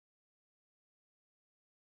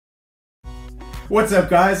What's up,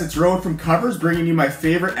 guys? It's Rowan from Covers bringing you my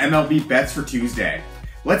favorite MLB bets for Tuesday.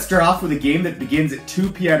 Let's start off with a game that begins at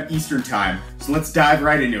 2 p.m. Eastern Time, so let's dive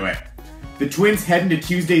right into it. The Twins head into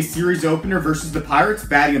Tuesday's series opener versus the Pirates,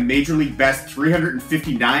 batting a Major League best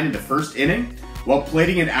 359 in the first inning, while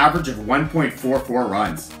plating an average of 1.44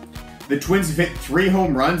 runs. The Twins have hit 3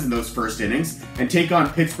 home runs in those first innings and take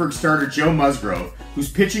on Pittsburgh starter Joe Musgrove,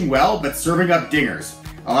 who's pitching well but serving up dingers,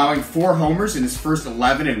 allowing 4 homers in his first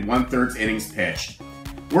 11 1/3 innings pitched.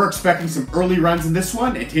 We're expecting some early runs in this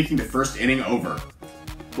one and taking the first inning over.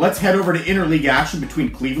 Let's head over to interleague action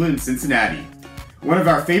between Cleveland and Cincinnati. One of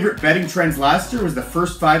our favorite betting trends last year was the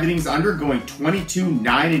first 5 innings under going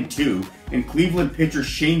 22-9-2 in Cleveland pitcher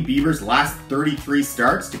Shane Bieber's last 33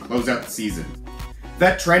 starts to close out the season.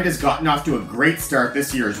 That trend has gotten off to a great start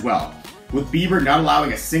this year as well, with Bieber not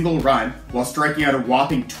allowing a single run while striking out a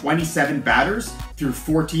whopping 27 batters through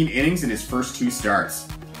 14 innings in his first 2 starts.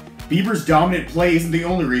 Bieber's dominant play isn't the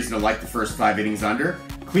only reason to like the first 5 innings under.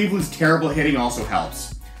 Cleveland's terrible hitting also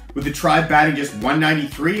helps. With the Tribe batting just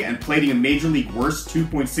 193 and plating a Major League worst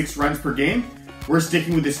 2.6 runs per game, we're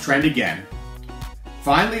sticking with this trend again.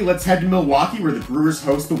 Finally, let's head to Milwaukee where the Brewers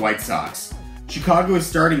host the White Sox. Chicago is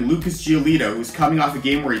starting Lucas Giolito, who's coming off a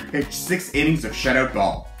game where he pitched 6 innings of shutout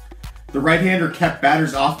ball. The right-hander kept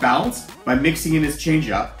batters off balance by mixing in his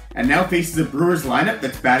changeup, and now faces a Brewers lineup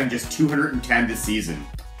that's batting just 210 this season.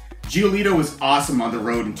 Giolito was awesome on the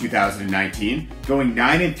road in 2019, going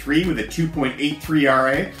 9-3 with a 2.83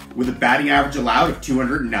 ERA with a batting average allowed of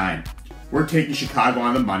 209. We're taking Chicago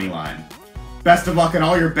on the money line. Best of luck on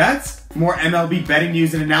all your bets. For more MLB betting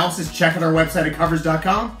news and analysis, check out our website at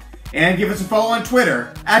covers.com and give us a follow on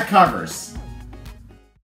Twitter @Covers.